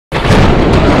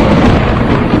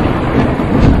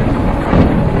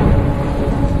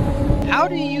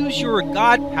your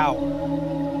God power.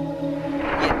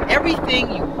 Get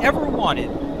everything you ever wanted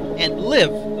and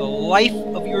live the life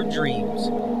of your dreams.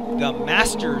 The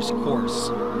Master's Course.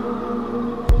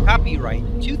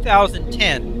 Copyright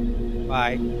 2010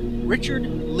 by Richard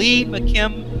Lee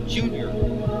McKim Jr.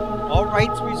 All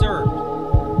rights reserved.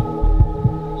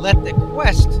 Let the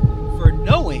quest for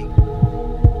knowing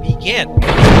begin.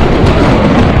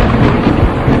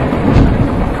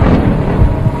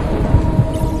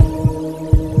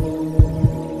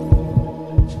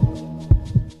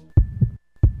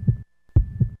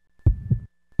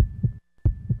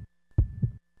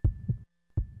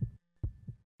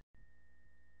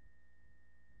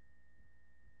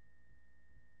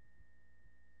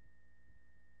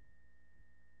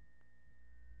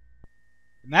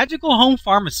 Magical Home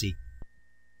Pharmacy.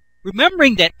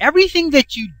 Remembering that everything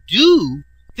that you do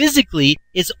physically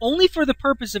is only for the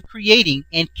purpose of creating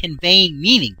and conveying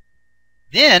meaning.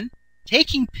 Then,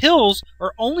 taking pills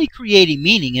are only creating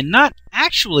meaning and not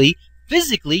actually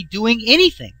physically doing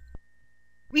anything.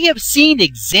 We have seen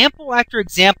example after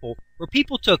example where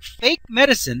people took fake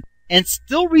medicine and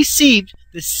still received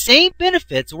the same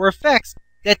benefits or effects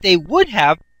that they would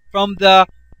have from the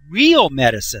real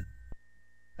medicine.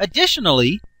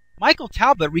 Additionally, Michael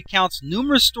Talbot recounts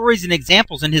numerous stories and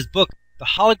examples in his book, The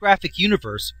Holographic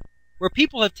Universe, where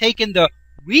people have taken the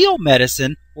real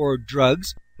medicine or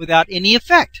drugs without any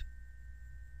effect.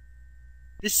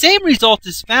 The same result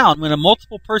is found when a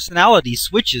multiple personality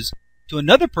switches to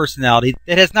another personality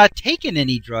that has not taken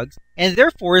any drugs and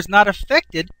therefore is not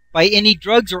affected by any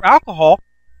drugs or alcohol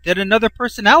that another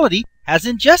personality has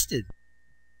ingested.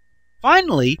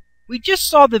 Finally, we just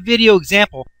saw the video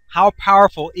example, How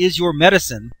Powerful Is Your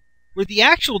Medicine?, where the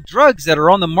actual drugs that are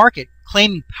on the market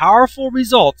claiming powerful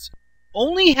results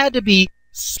only had to be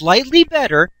slightly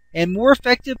better and more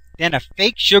effective than a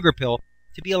fake sugar pill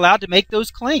to be allowed to make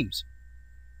those claims.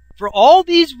 For all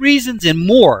these reasons and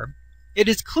more, it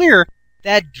is clear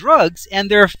that drugs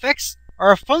and their effects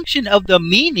are a function of the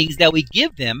meanings that we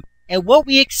give them and what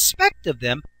we expect of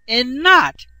them, and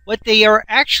not what they are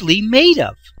actually made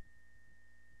of.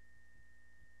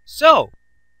 So,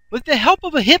 with the help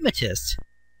of a hypnotist,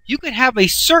 you could have a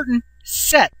certain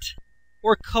set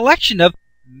or collection of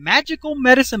magical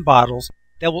medicine bottles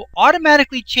that will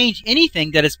automatically change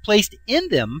anything that is placed in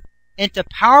them into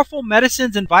powerful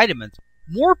medicines and vitamins,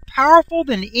 more powerful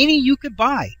than any you could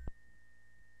buy.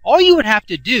 All you would have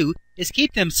to do is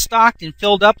keep them stocked and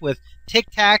filled up with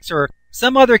Tic-Tacs or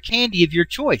some other candy of your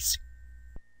choice.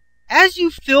 As you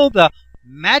fill the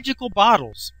magical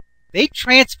bottles, they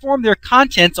transform their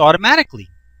contents automatically.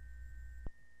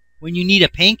 When you need a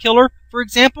painkiller, for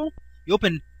example, you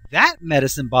open that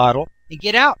medicine bottle and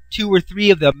get out 2 or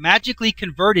 3 of the magically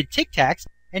converted Tic-Tacs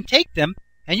and take them,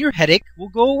 and your headache will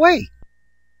go away.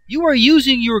 You are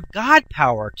using your God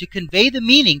power to convey the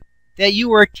meaning that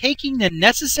you are taking the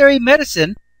necessary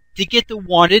medicine to get the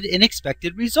wanted and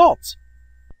expected results.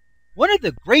 One of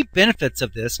the great benefits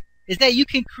of this is that you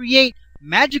can create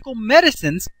magical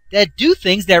medicines that do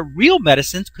things that real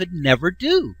medicines could never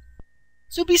do.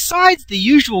 So besides the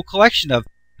usual collection of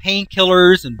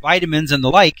painkillers and vitamins and the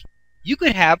like, you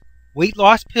could have weight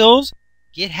loss pills,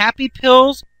 get happy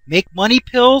pills, make money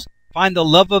pills, find the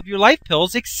love of your life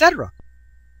pills, etc.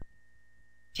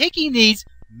 Taking these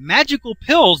magical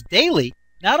pills daily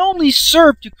not only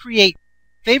serve to create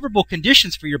favorable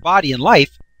conditions for your body and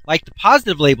life, like the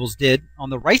positive labels did on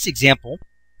the rice example,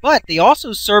 but they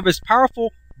also serve as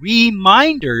powerful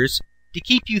reminders to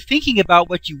keep you thinking about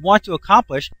what you want to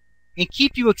accomplish and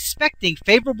keep you expecting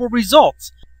favorable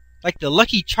results, like the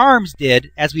Lucky Charms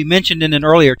did, as we mentioned in an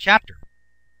earlier chapter.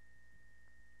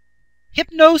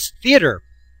 Hypnos Theater.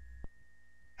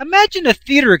 Imagine a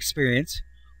theater experience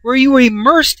where you were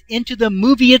immersed into the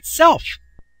movie itself.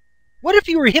 What if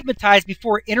you were hypnotized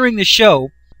before entering the show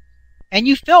and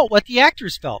you felt what the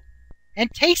actors felt and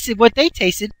tasted what they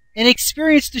tasted and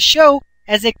experienced the show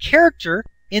as a character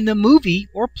in the movie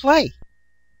or play?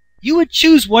 You would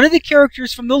choose one of the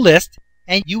characters from the list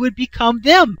and you would become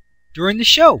them during the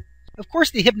show. Of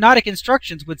course, the hypnotic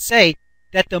instructions would say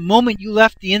that the moment you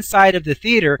left the inside of the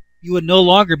theater, you would no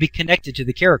longer be connected to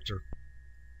the character.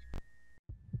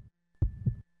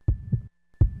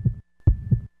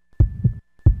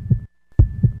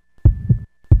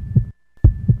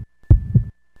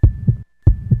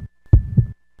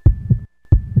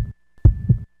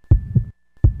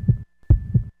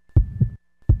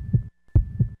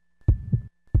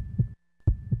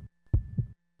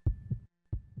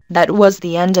 That was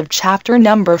the end of chapter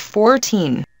number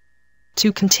 14.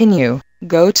 To continue,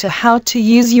 go to How to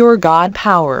Use Your God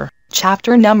Power,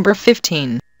 chapter number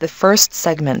 15, the first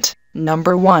segment,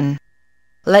 number 1.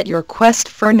 Let your quest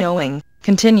for knowing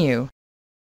continue.